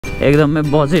एकदमै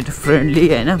budget friendly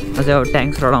हैन। अझै अब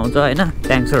ट्याङ्क्स रड आउँछ हैन,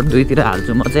 ट्याङ्क्स रड दुईतिर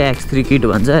हाल्छु म चाहिँ, X3 किट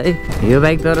भन्छ है। यो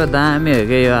बाइक तर दामी हो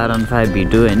के यो R15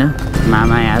 V2 हैन।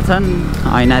 मामा यहाँ छन्,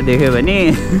 ऐना देख्यो भने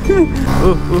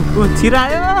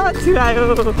छिरायो छिरायो।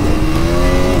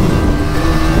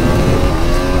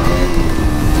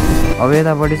 अब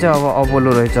यतापट्टि चाहिँ अब अपोलो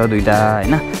रहेछ दुईटा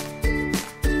हैन।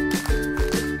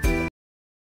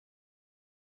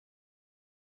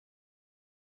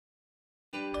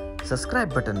 सब्सक्राइब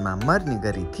बटनमा मर्ने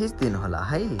गरी थिच्दिनु होला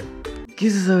है। के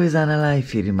छ सबैजनालाई,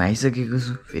 फेरि म आइसकेको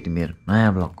छु फेरि मेरो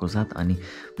नयाँ भ्लगको साथ। अनि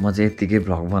म चाहिँ यत्तिकै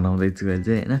भ्लग बनाउँदैछु अहिले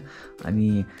चाहिँ हैन।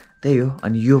 अनि त्यही हो।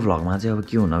 अनि यो भ्लगमा चाहिँ अब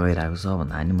के हुन गइरहेको छ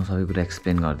भन्दा अनि म सबै कुरा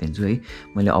एक्सप्लेन गरिदिन्छु है।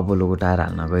 मैले अपोलोको टायर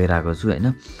हाल्न गइरहेको छु हैन।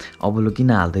 अपोलो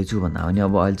किन हाल्दैछु भन्दा पनि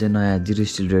अब अहिले चाहिँ नयाँ जिरो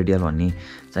स्टिल रेडियल भन्ने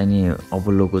चाहिँ नि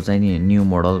अपोलोको चाहिँ नि न्यू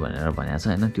मोडल भनेर भनेको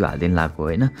छ हैन। त्यो हालिदिनु लाग्यो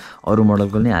हैन। अरू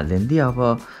मोडलको नै हालिदिनु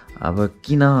थिएँ। अब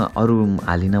किन अरू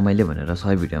हालिनँ मैले भनेर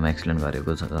सबै भिडियोमा एक्सप्लेन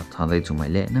गरेको छँदैछु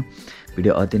मैले हैन।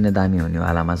 भिडियो अति नै दामी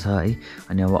हुनेवालामा छ है।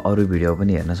 अनि अब अरू भिडियो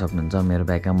पनि हेर्न सक्नुहुन्छ, मेरो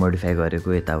बाइकमा मोडिफाई गरेको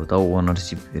यताउता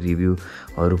ओनरसिप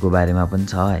रिभ्यूहरूको बारेमा पनि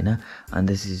छ हैन। अनि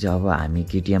त्यसपछि चाहिँ अब हामी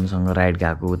केटिएमसँग राइड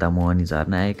गएको, उता म अनि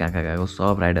झर्ना है कहाँ कहाँ गएको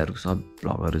सब राइडहरूको सब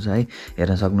भ्लगहरू छ है,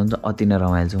 हेर्न सक्नुहुन्छ। अति नै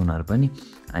रमाइलो छ उनीहरू पनि।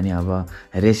 अनि अब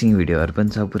रेसिङ भिडियोहरू पनि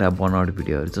छ, पुरा बर्नआउट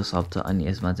भिडियोहरू छ, सब छ। अनि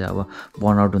यसमा चाहिँ अब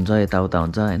बर्नआउट हुन्छ, यताउता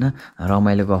हुन्छ हैन।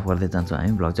 रमाइलो गफ गर्दै जान्छौँ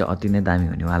हामी। भ्लग चाहिँ अति नै दामी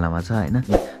हुनेवालामा छ हैन।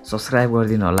 सब्सक्राइब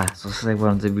गरिदिनु होला, सब्सक्राइब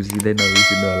गर्नु चाहिँ बिर्सिँदै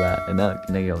नबिर्सिनु होला हैन,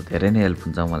 किनकि अब धेरै नै हेल्प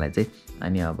हुन्छ मलाई चाहिँ।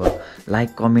 अनि अब लाइक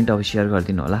कमेन्ट अब सेयर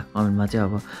गरिदिनु होला। कमेन्टमा चाहिँ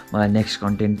अब मलाई नेक्स्ट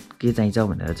कन्टेन्ट के चाहिन्छ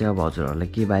भनेर चाहिँ अब हजुरहरूलाई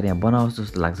के बारेमा बनाओस्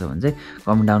जस्तो लाग्छ भने चाहिँ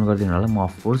कमेन्ट डाउन गरिदिनु होला। म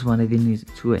अफकोर्स बनाइदिने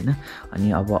छु हैन। अनि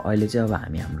अब अहिले चाहिँ अब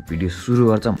हामी हाम्रो भिडियो सुरु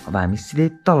गर्छौँ। अब हामी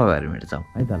सिधै तल गएर भेट्छौँ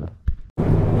है त। ल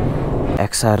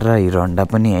XR र हिरो होन्डा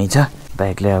पनि यहीँ छ।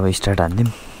 बाइकले अब स्टार्ट हान्दिउँ।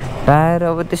 टायर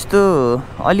अब त्यस्तो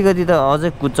अलिकति त अझै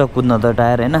कुद्न त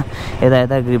टायर हैन।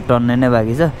 यता ग्रिप टर्ने नै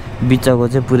बाँकी छ, बिचको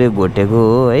चाहिँ पुरै घोटेको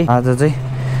हो है। आज चाहिँ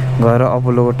गएर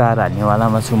अपोलोको टायर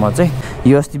हाल्नेवालामा छु म चाहिँ।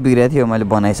 यो अस्ति बिग्रेको थियो, मैले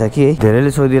बनाइसकेँ है। धेरैले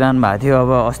सोधिरहनु भएको थियो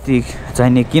अब अस्ति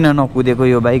चाहिने किन नकुदेको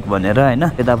यो बाइक भनेर हैन।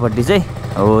 यतापट्टि चाहिँ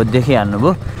हो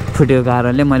देखिहाल्नुभयो, फुटेको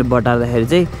कारणले मैले बटार्दाखेरि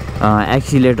चाहिँ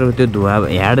एक्सिलेटरको त्यो धुवा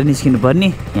यहाँबाट निस्किनु पर्ने,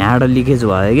 यहाँबाट लिकेज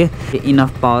भयो कि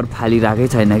इनफ पावर फालिरहेकै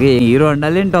छैन कि। हिरो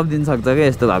होन्डाले पनि टपिदिनु सक्छ क्या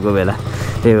यस्तो भएको बेला।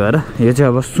 त्यही भएर यो चाहिँ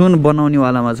अब सुन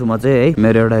बनाउनेवालामा छु म चाहिँ है।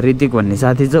 मेरो एउटा ऋतिक भन्ने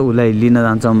साथी छ, उसलाई लिन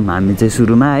जान्छौँ हामी चाहिँ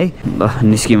सुरुमा है। ल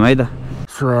निस्क्यौँ है त।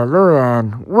 So hello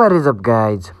and what is up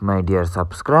guys, my dear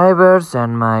subscribers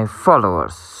and my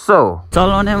followers. So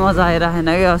चलाउने मजा आइरहेन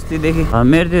कि अस्तिदेखि।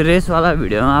 मेरो त्यो रेसवाला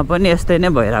भिडियोमा पनि यस्तै नै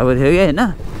भइरहेको थियो कि हैन।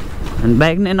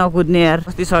 बाइक नै नकुद्ने यार।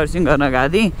 अस्ति सर्भिसिङ गर्न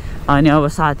गएको थिएँ। अनि अब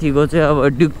साथीको चाहिँ अब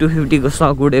ड्युक 250 को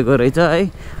सक उडेको रहेछ है,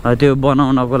 त्यो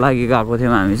बनाउनको लागि गएको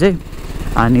थियौँ हामी चाहिँ।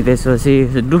 अनि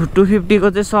त्यसपछि 250 को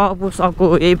चाहिँ सकको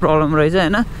यही प्रब्लम रहेछ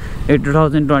हैन। यो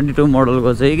 2022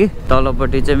 मोडलको चाहिँ कि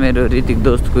तलपट्टि चाहिँ मेरो ऋतिक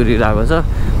दोस्त कुरिरहेको छ,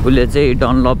 उसले चाहिँ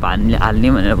डनलप हाल्ने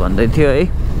भनेर भन्दै थियो है।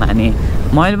 अनि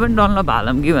मैले पनि डनलप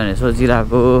हालौँ कि भनेर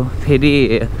सोचिरहेको। फेरि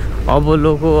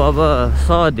अपोलोको अब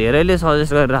धेरैले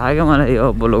सजेस्ट गरिरहेको क्या मलाई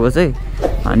यो अपोलोको चाहिँ।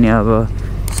 अनि अब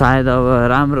सायद अब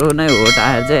राम्रो नै हो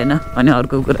टायर चाहिँ हैन। अनि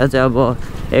अर्को कुरा चाहिँ अब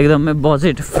एकदमै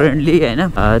बजेट फ्रेन्डली हैन।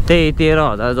 त्यही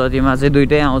 13,000 जतिमा चाहिँ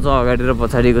दुइटै आउँछ, अगाडि र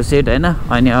पछाडिको सेट हैन।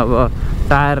 अनि अब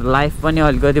टायर लाइफ पनि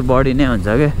अलिकति बढी नै हुन्छ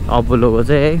क्या अपोलोको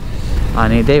चाहिँ है।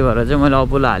 अनि त्यही भएर चाहिँ मैले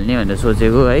अपोलो हाल्ने भनेर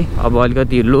सोचेको है। अब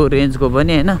अलिकति लो रेन्जको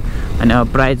पनि हैन। अनि अब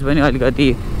प्राइस पनि अलिकति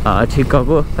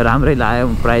ठिक्कको राम्रै लाग्यो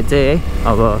प्राइस चाहिँ है।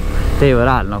 अब त्यही भएर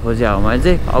हाल्न खोजेँ अब मैले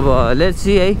चाहिँ। अब लेट्स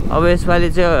सी है। अब यसपालि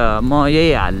चाहिँ म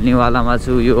यही हाल्नेवालामा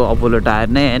छु, यो अपोलो टायर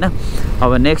नै हैन।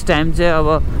 अब नेक्स्ट टाइम चाहिँ अब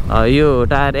यो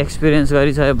टायर एक्सपिरियन्स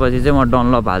गरिसकेपछि चाहिँ म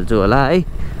डनलप हाल्छु होला है।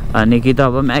 अनि कि त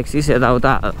अब म्याक्सिस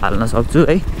यताउता हाल्न सक्छु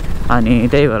है। अनि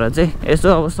त्यही भएर चाहिँ यसो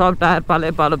अब सब टायर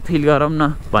पालो फिल गरौँ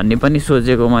न भन्ने पनि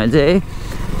सोचेको मैले चाहिँ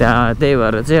है। त्यही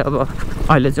भएर चाहिँ अब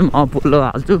अहिले चाहिँ म अपोलो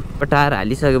हाल्छु। टायर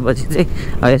हालिसकेपछि चाहिँ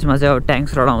यसमा चाहिँ अब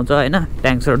ट्याङ्क्स रड आउँछ हैन।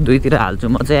 ट्याङ्क्स रड दुईतिर हाल्छु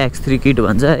म चाहिँ, X3 किट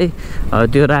भन्छ है।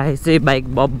 त्यो राखेपछि चाहिँ बाइक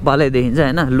बब्बालै देखिन्छ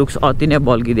हैन, लुक्स अति नै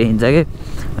बल्की देखिन्छ कि।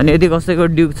 अनि यदि कसैको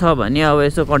ड्युक छ भने अब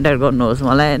यसो कन्ट्याक्ट गर्नुहोस्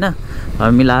मलाई हैन,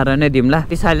 मिलाएर नै दिउँला।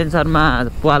 साइलेन्सरमा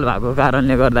पाल भएको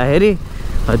कारणले गर्दाखेरि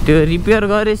त्यो रिपेयर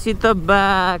गरेपछि त बा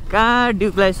कहाँ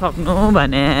ड्युकलाई सक्नु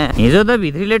भने। हिजो त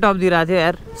भित्रीले टपिदिरहेको थियो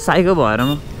यार, साइको भएर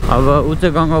म। अब ऊ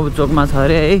चाहिँ गङ्गाबु चोकमा छ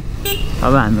अरे है।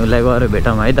 अब हामी उसलाई गएर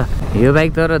भेटौँ है त। यो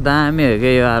बाइक तर दामी हो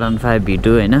क्या यो R15 V2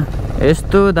 हैन।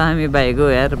 यस्तो दामी बाइक हो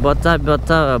यार।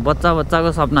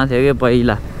 बच्चाको सपना थियो कि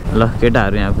पहिला। ल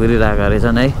केटाहरू यहाँ कुरिरहेको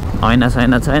रहेछन् है। ऐना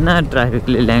छैन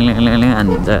ट्राफिकले ल्याङ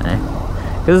हानिदिन्छ।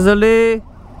 के जसले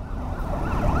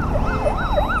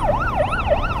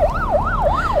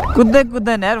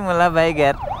कुद्दैन यार मलाई बाइक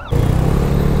यार।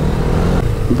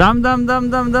 जाम जाम जाम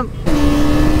जाम जाम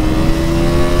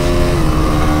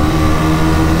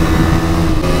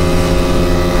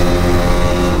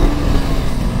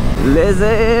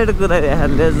लेजेड कुदाइदियो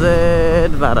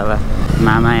लेजेड बाह्र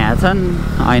मामा यहाँ छन्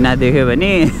ऐना देख्यो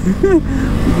भने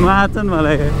माछन्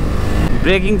मलाई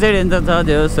ब्रेकिङ चाहिँ टेन्सन छ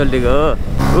त्यो सोल्टीको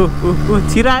हो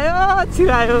छिरायो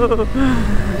छिरायो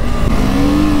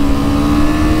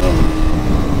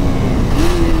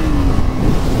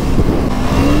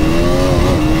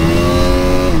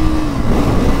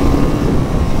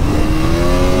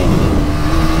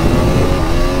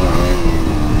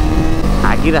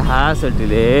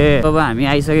सोल्टीले अब हामी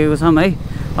आइसकेको छौँ है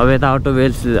अब यता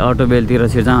अटो बेलतिर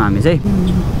छिर्छौँ हामी चाहिँ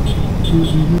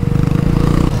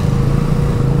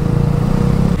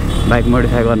बाइक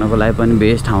मोडिफाई गर्नको लागि पनि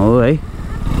बेस्ट ठाउँ हो है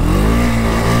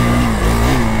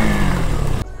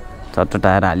चट्टो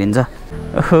टायर हालिन्छ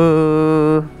ओहो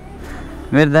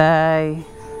मेरो दाइ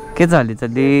के छ अलि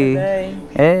चल्दी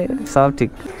ए सब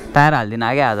ठिक टायर हालिदिनु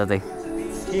आगे आज चाहिँ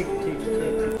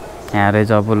यहाँ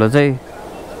रहेछ अपोलो चाहिँ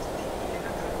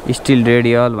स्टिल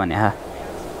रेडियल भने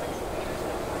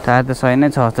टायर त सही नै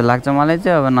छ जस्तो लाग्छ मलाई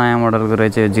चाहिँ अब नयाँ मोडलको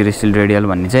रहेछ यो जिरो स्टिल रेडियल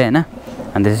भन्ने चाहिँ होइन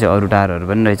अनि त्यसपछि अरू टायरहरू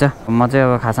पनि रहेछ म चाहिँ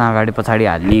अब खासमा अगाडि पछाडि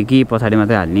हाल्ने कि पछाडि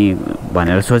मात्रै हाल्ने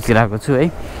भनेर सोचिरहेको छु है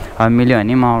अब मिल्यो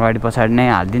भने म अगाडि पछाडि नै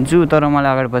हालिदिन्छु तर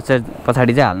मलाई अगाडि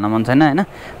पछाडि चाहिँ हाल्न मन छैन होइन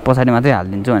पछाडि मात्रै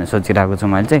हालिदिन्छु भनेर सोचिरहेको छु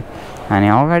मैले चाहिँ अनि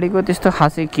अगाडिको त्यस्तो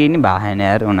खासै केही नि भएको छैन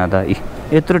यार हुन त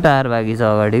यत्रो टायर बाँकी छ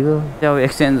अगाडिको अब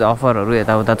एक्सचेन्ज अफरहरू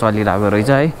यताउता चलिरहेको रहेछ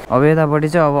है अब यतापट्टि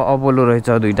चाहिँ अब अपोलो रहेछ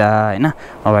दुइटा होइन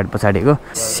अगाडि पछाडिको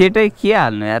सेटै के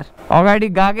हाल्नु यार अगाडि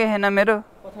गएकै छैन मेरो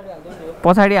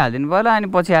पछाडि हालिदिनु पर्ला अनि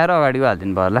पछि आएर अगाडिको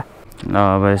हालिदिनु पर्ला ल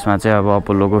अब यसमा चाहिँ अब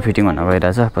अपोलोको फिटिङ हुन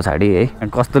गइरहेछ पछाडि है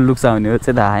कस्तो लुक्स आउने हो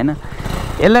चाहिँ थाहा होइन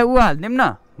यसलाई ऊ हालिदिउँ न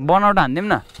बनाउट हानिदिउँ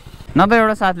न त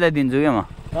एउटा साथीलाई दिन्छु क्या म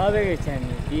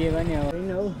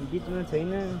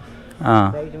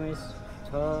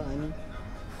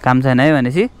काम छैन है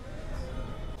भनेपछि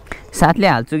साथले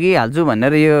हाल्छु कि हाल्छु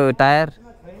भनेर यो टायर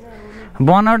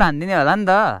बनाउट हानिदिने होला नि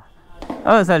त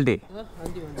ओ सल्टी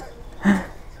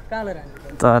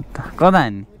कता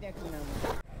हान्ने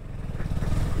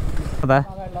कता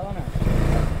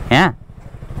यहाँ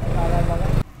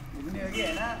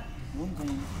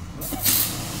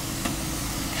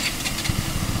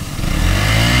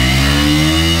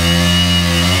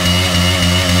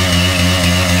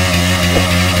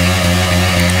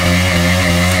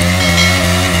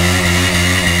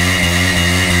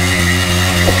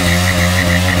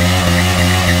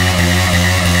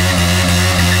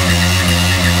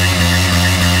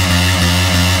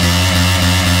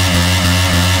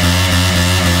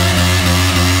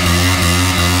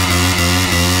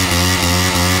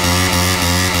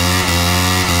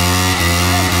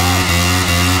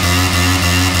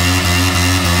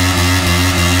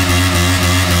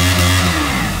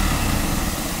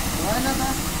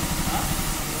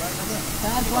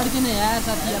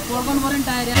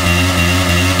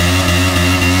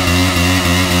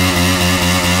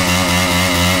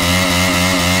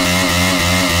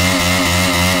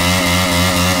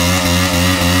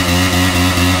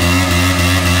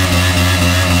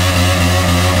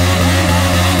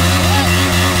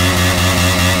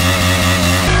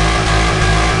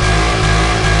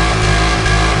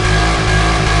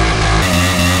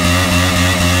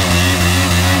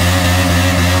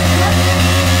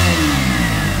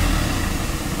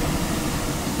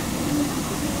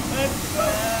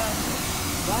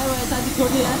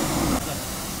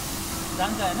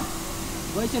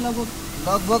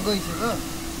लगभग गइसक्यो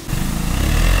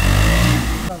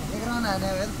एक राउन्ड हाने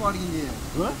भए पड्किन्छ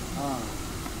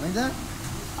होइन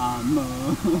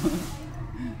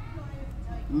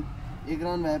एक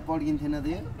राउन्ड भए पड्किन्थेन त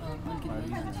यो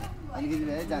अलिकति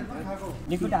भए जान्छ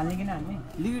लिक्विड हाल्ने कि नहाल्ने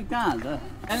लिक्विड कहाँ हाल्छ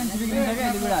ब्यालेन्स बिग्रिन्छ क्या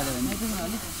लिक्विड हाल्यो भने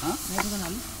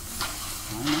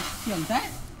के हुन्छ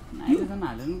नाइट्रोजन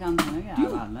हालेर पनि काम छैन क्या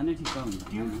हावा हाल्दा नै ठिक्क हुन्छ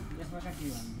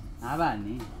हावा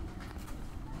हाल्ने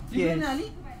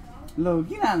ल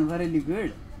किन हाल्नु पऱ्यो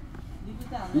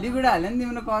लिक्विड हाल्यो नि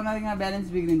तिम्रो कर्नरिङमा ब्यालेन्स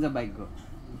बिग्रिन्छ बाइकको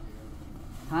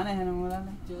थाहा नै छैन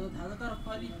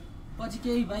मलाई पछि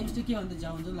केही बाइक चाहिँ के हुन्छ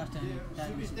जान्छ लास्ट टाइम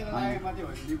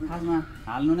खासमा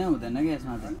हाल्नु नै हुँदैन कि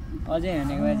यसमा चाहिँ अझै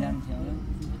हानेको भए जान्थ्यो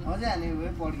अझै हानेको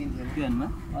भए पड्किन्थ्यो के भन्नु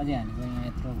अझै हानेको यहाँ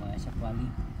यत्रो भएछ पालि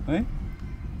है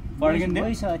पड्किन्थ्यो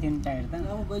गइसकेको थियो नि टायर त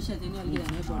अब गइसकेको थियो नि अलिकति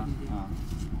हानै पड्किन्थ्यो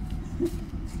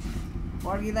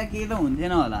पड्किँदा केही त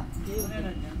हुन्थेन होला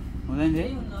हुँदैन थियो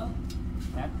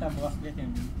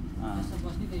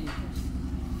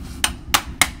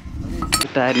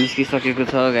टायर निस्किसकेको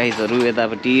छ गाइजहरू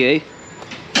यतापट्टि है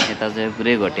यता चाहिँ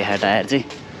पुरै घोटे टायर चाहिँ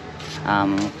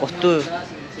कस्तो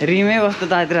रिमै कस्तो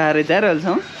तातिर आएर चाहिँ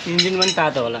रहेछौँ इन्जिन पनि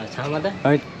तातो होला छामा त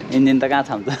हट इन्जिन त कहाँ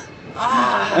छाम्छ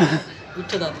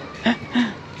उठ्छ तातो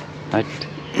हट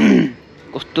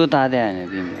कस्तो ताते होइन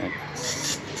तिमी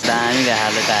दामी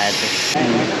देखाएको टायर चाहिँ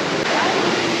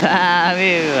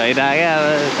दामी भइरहेको अब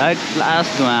हट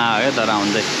लास्ट धुवा हो क्या तर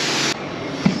आउँदै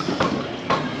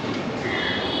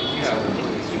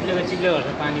चिप्ले गर्छ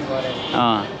पानी परेर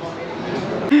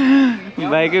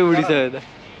बाइकै उडिसक्यो त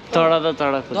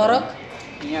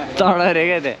चढ रे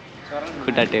क्या त्यहाँ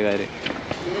खुट्टा टेक अरे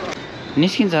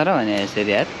निस्किन्छ र भने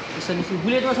यसरी यार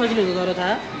बुलेटमा सजिलो हुन्छ तर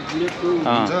थाहा बुलेटको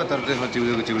तर त्यसमा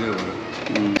चिउलेको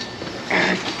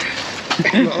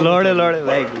लड्यो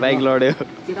बाइक लड्यो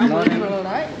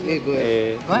ए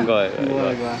गयो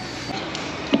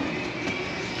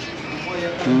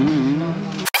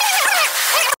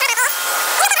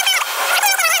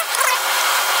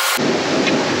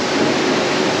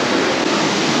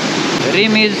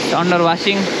रिम इज अन्डर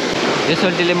वासिङ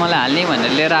यसोल्टीले मलाई हाल्ने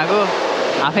भनेर लिएर आएको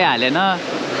आफै हालेन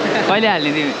कहिले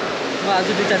हाल्ने तिमी आज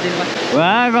 2-4 दिनमा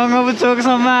वहाँ गङ्गापु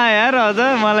चोकसम्म आयो यार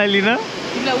हजुर मलाई लिन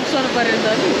तिमीलाई उक्साउनु पऱ्यो नि त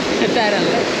नि टायर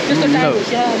हाल्नुलाई त्यस्तो टायर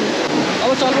होस्या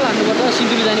अब चलबल हाल्नुपर्छ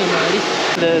सिन्धुली जाने हुनु अगाडि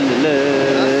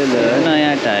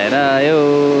नयाँ टायर आयो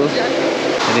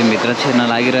रिमभित्र छिर्न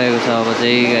लागिरहेको छ अब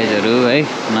चाहिँ गाइजहरू है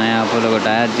नयाँ अपोलोको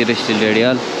टायर 0 स्टिल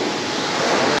रेडियल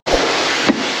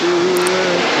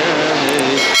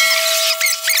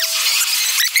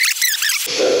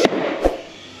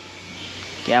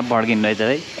क्या भड्किनु रहेछ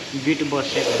है बिट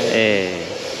बसेको ए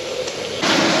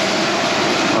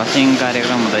वासिङ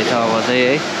कार्यक्रम हुँदैछ अब चाहिँ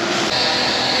है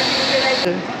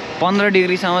 15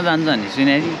 डिग्रीसम्म जान्छ नि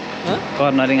सुने कि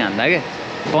कर्नरिङ हान्दा क्या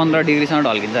 15 डिग्रीसम्म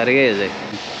ढल्किन्छ अरे क्या यो चाहिँ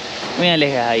यहाँ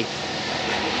लेखा है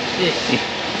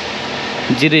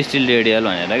 0 स्टिल रेडियल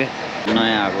भनेर क्या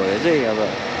नयाँ आएको यो चाहिँ अब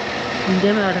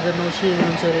इन्डियामा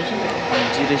 8,999 रहेछ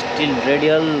 0 स्टिल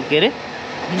रेडियल के अरे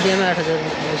इन्डियामा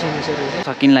 8,999 रहेछ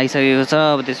सकिन लागिसकेको छ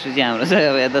अब त्यसपछि हाम्रो चाहिँ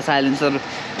अब यता साइलेन्सर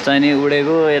चाहिँ नि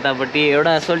उडेको यतापट्टि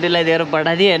एउटा सोल्टीलाई दिएर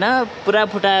पठाइदिएँ होइन पुरा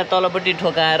फुटाएर तलपट्टि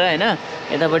ठोकाएर होइन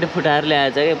यतापट्टि फुटाएर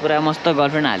ल्याएछ कि पुरा मस्त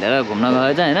गर्लफ्रेन्ड हालेर घुम्न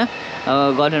गएछ होइन अब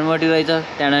गर्लफ्रेन्डपट्टि रहेछ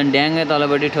त्यहाँबाट ड्याङ्गै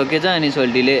तलपट्टि ठोकेछ अनि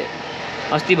सोल्टीले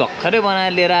अस्ति भर्खरै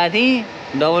बनाएर लिएर आएको थिएँ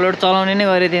डबल लोड चलाउने नै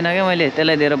गरेको थिएन क्या मैले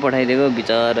त्यसलाई दिएर पठाइदिएको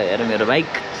बिचरा हेर मेरो बाइक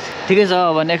ठिकै छ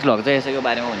अब नेक्स्ट भ्लग चाहिँ यसैको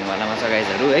बारेमा हुनेवालामा छ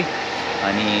गाइजहरू है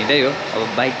अनि त्यही हो अब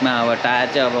बाइकमा अब टायर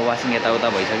चाहिँ अब वासिङ यताउता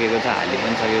भइसकेको छ हालि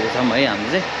पनि सकेको छौँ है हामीले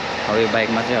चाहिँ अब यो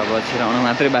बाइकमा चाहिँ अब छिराउन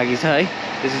मात्रै बाँकी छ है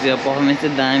त्यसपछि अब पर्फर्मेन्स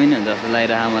चाहिँ दामी नै हुन्छ जस्तो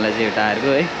लागिरहेको मलाई चाहिँ यो टायरको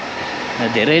है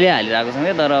धेरैले हालिरहेको छौँ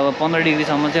क्या तर अब 15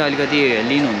 डिग्रीसम्म चाहिँ अलिकति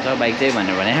लिन हुन्छ बाइक चाहिँ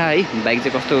भनेर भने है बाइक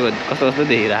चाहिँ कस्तो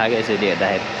देखिरहेको यसरी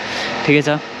हेर्दाखेरि ठिकै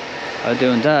छ अब त्यो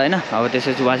हुन्छ होइन अब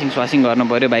त्यसपछि वासिङ गर्नु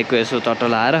पऱ्यो बाइकको यसो चट्ट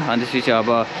लाएर अनि त्यसपछि अब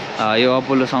यो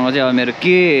अपोलोसँग चाहिँ अब मेरो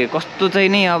के कस्तो चाहिँ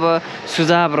नि अब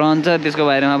सुझाव रहन्छ त्यसको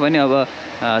बारेमा पनि अब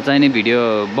चाहिने भिडियो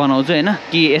बनाउँछु होइन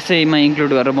कि यसैमा इन्क्लुड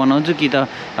गरेर बनाउँछु कि त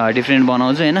डिफ्रेन्ट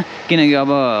बनाउँछु होइन किनकि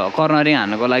अब कर्नरिङ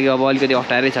हान्नुको लागि अब अलिकति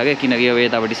अप्ठ्यारै छ क्या किनकि अब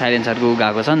यतापट्टि साइलेन्सरको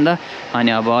गएको छ नि त अनि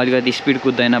अब अलिकति स्पिड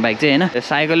कुद्दैन बाइक चाहिँ होइन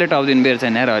साइकलले टप्दिनु बेर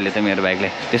छैन र अहिले त मेरो बाइकले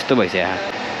त्यस्तो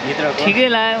भइसक्यो ठिकै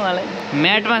लाग्यो मलाई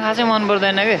म्याटमा खासै मन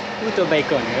पर्दैन क्या त्यो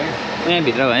बाइकको भनेर यहाँ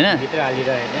भित्र होइन भित्र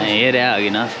हालिरहेको हेरे अघि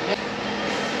न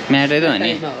म्याटै त हो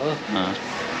नि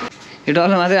यो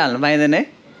डल्लो मात्रै हाल्नु पाइँदैन है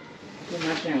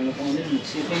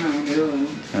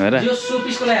यो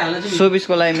सोपिसको लागि हाल्न चाहिँ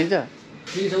सोपिसको लागि मिल्छ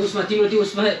मिल्छ उसमा तिम्रो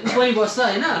उसमा पनि बस्छ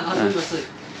होइन अर्को बस्छ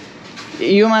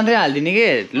यो मात्रै हालिदिने कि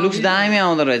लुक्स दामी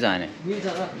आउँदो रहेछ भने मिल्छ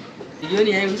र यो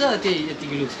नि आइ हुन्छ त्यही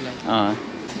यतिको लुक्सको लागि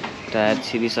टायर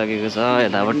छिरिसकेको छ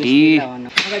यतापट्टि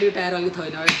अगाडि टायर अलिक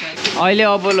छैन अहिले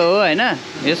अपोलो हो होइन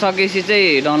यो सकेपछि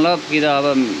चाहिँ डनलप कि त अब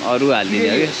अरू हालिदिने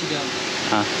हो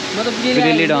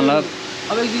कि डनलप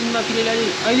अब एक दिनमा पिरेली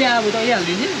अहिले अब त अहिले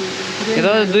हालिदिन्छ यो त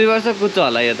 2 वर्ष कुद्छ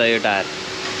होला यो त यो टायर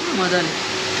मजाले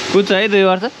कुद्छ है 2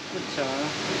 वर्ष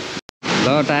ल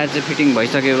टायर चाहिँ फिटिङ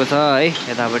भइसकेको छ है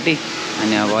यतापट्टि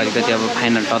अनि अब अलिकति अब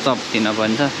फाइनल टचअप दिन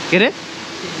पर्छ के अरे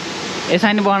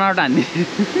यसै नि बनावट हान्ने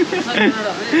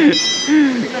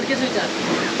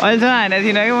अहिलेसम्म हानेको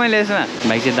थिइनँ कि मैले यसमा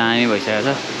बाइक चाहिँ दामी भइसकेको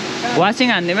छ वासिङ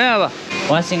हानिदिउँ है अब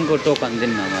वासिङको टोकन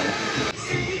दिनु न मलाई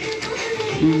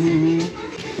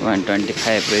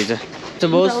 125 रहेछ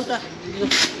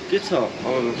के छ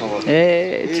ए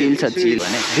चिल छ चिल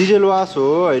भने डिजेल वास हो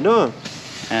होइन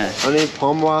अनि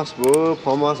फर्म वास भयो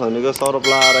फर्म वास भनेको सरप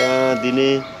लाएर यहाँ दिने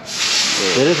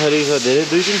धेरै थरीको छ धेरै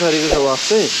 2-3 थरीको छ वास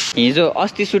चाहिँ हिजो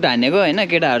अस्ति सुट हानेको होइन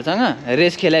केटाहरूसँग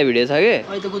रेस खेल्या भिडियो छ कि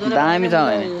दामी छ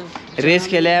भने रेस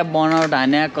खेल्या बनाउट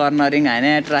हान्या कर्नरिङ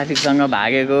हान्या ट्राफिकसँग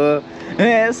भागेको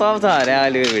ए सब छ अरे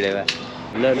अहिलेको भिडियोमा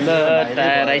ल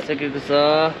टायर आइसकेको छ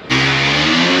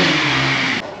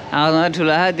आवाजमा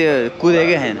ठुलो त्यो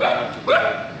कुदेकै छैन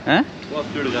ओ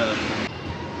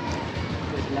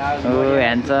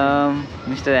ह्यान्डसम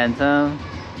मिस्टर ह्यान्डसम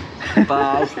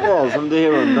यस्तो हल्सम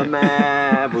देख्यो भने त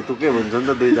म्या भुतुकै हुन्छ नि त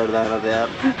 2-4 दाना त यार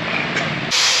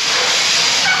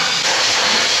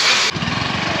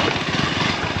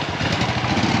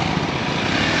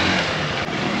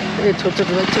ए छोट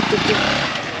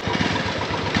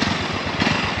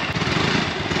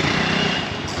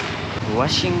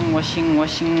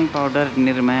वासिङ पाउडर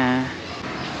निर्मा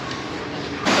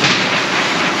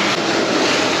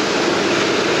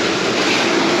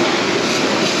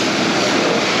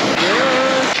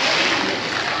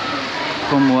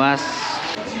वास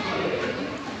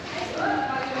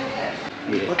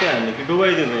कतै हाल्ने कि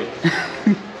डुबाइदिने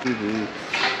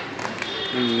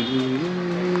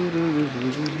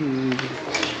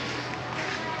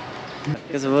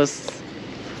त्यसो बस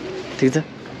ठिक छ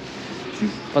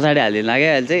पछाडि हालिदिनु लाग्यो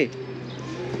अहिले चाहिँ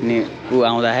अनि ऊ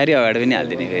आउँदाखेरि अगाडि पनि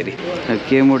हालिदिने फेरि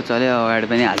के मुड चल्यो अगाडि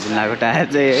पनि हालिदिनु लाग्यो टायर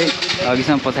चाहिँ है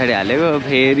अघिसम्म पछाडि हालेको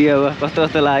फेरि अब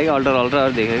कस्तो लाग्यो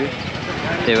अल्टर देख्यो कि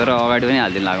त्यही भएर अगाडि पनि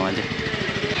हालिदिनु लाग्यो मान्छे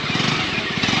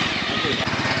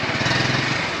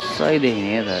सही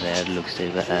देखिने तर यार लुक्स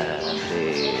चाहिँ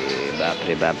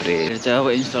बाप्रे चाहिँ अब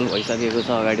इन्स्टल भइसकेको छ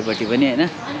अगाडिपट्टि पनि होइन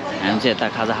हामी चाहिँ यता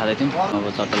खाजा खाँदै थियौँ अब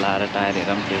चट्टा लाएर टायर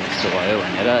हेरौँ के कस्तो भयो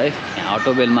भनेर है यहाँ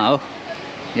अटोबेलमा हो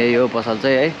यही हो पसल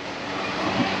चाहिँ है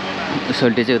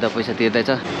सोल्टी चाहिँ उता पैसा तिर्दैछ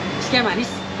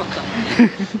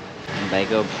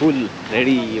बाइक फुल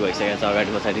रेडी भइसकेको छ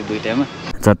अगाडि पछाडि दुइटामा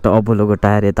चट्ट अपोलोको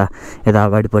टायर यता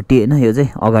अगाडिपट्टि होइन यो चाहिँ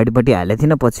अगाडिपट्टि हालेको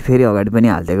थिइनँ पछि फेरि अगाडि पनि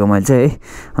हालिदिएको मैले चाहिँ है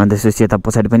अनि त्यसपछि यता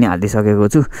पछाडि पनि हालिदिइसकेको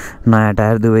छु नयाँ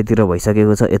टायर दुवैतिर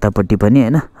भइसकेको छ यतापट्टि पनि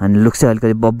होइन अनि लुक चाहिँ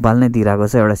अलिकति बब्बाल नै दिइरहेको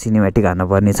छ एउटा सिनेमेटिक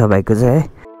हान्नुपर्ने छ बाइकको चाहिँ है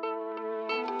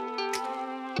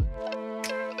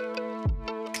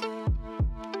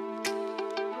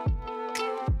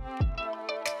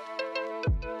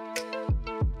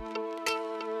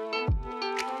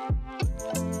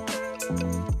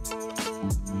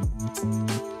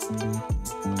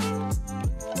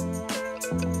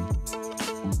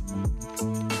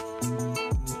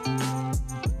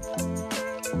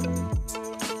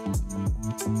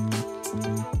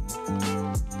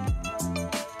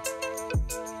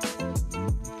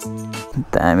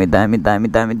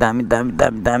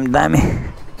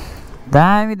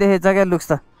दामी देखेछ क्या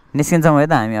लुक्स त निस्किन्छौँ है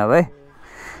त हामी अब है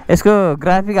यसको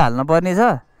ग्राफिक हाल्नु पर्ने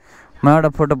छ म एउटा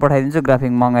फोटो पठाइदिन्छु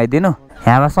ग्राफिक मगाइदिनु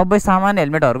यहाँ सबै सामान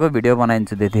हेलमेटहरूको भिडियो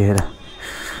बनाइदिन्छु त्यतिखेर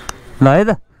ल है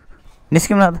त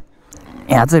निस्किउँ न त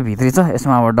यहाँ चाहिँ भित्री छ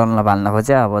यसमा अब डल्ला बाल्न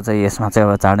खोज्यो अब चाहिँ यसमा चाहिँ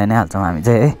अब चाँडै नै हाल्छौँ हामी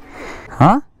चाहिँ है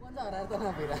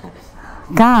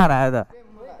कहाँ हरायो त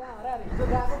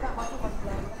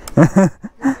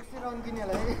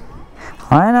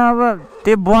होइन अब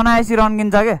त्यो बनाएपछि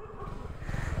रन्किन्छ क्या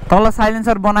तल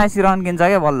साइलेन्सर बनाएपछि रन्किन्छ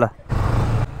क्या बल्ल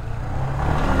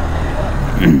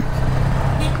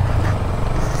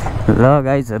ल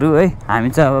गाइजहरू है हामी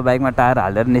चाहिँ अब बाइकमा टायर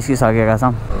हालेर निस्किसकेका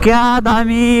छौँ क्या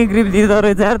दामी ग्रिप दिँदो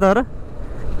रहेछ यार तर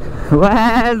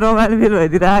रमाइलो फिल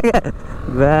भइदिरहेको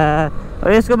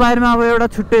क्या यसको बारेमा अब एउटा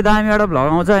छुट्टै दामी एउटा भ्लग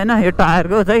आउँछ होइन यो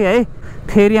टायरको चाहिँ है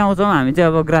फेरि आउँछौँ हामी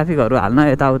चाहिँ अब ग्राफिकहरू हाल्न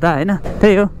यताउता होइन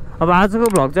त्यही हो अब आजको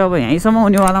भ्लग चाहिँ अब यहीँसम्म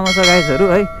हुनेवालामा छ गाइजहरू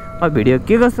है अब भिडियो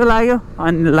के कस्तो लाग्यो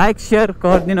अनि लाइक सेयर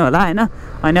गरिदिनु होला होइन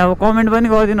अनि अब कमेन्ट पनि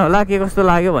गरिदिनु होला के कस्तो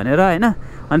लाग्यो भनेर होइन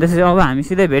अनि त्यसपछि अब हामी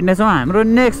सिधै भेट्नेछौँ हाम्रो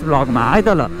नेक्स्ट भ्लगमा है त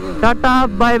ल टाटा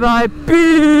बाई बाई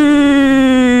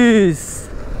पिस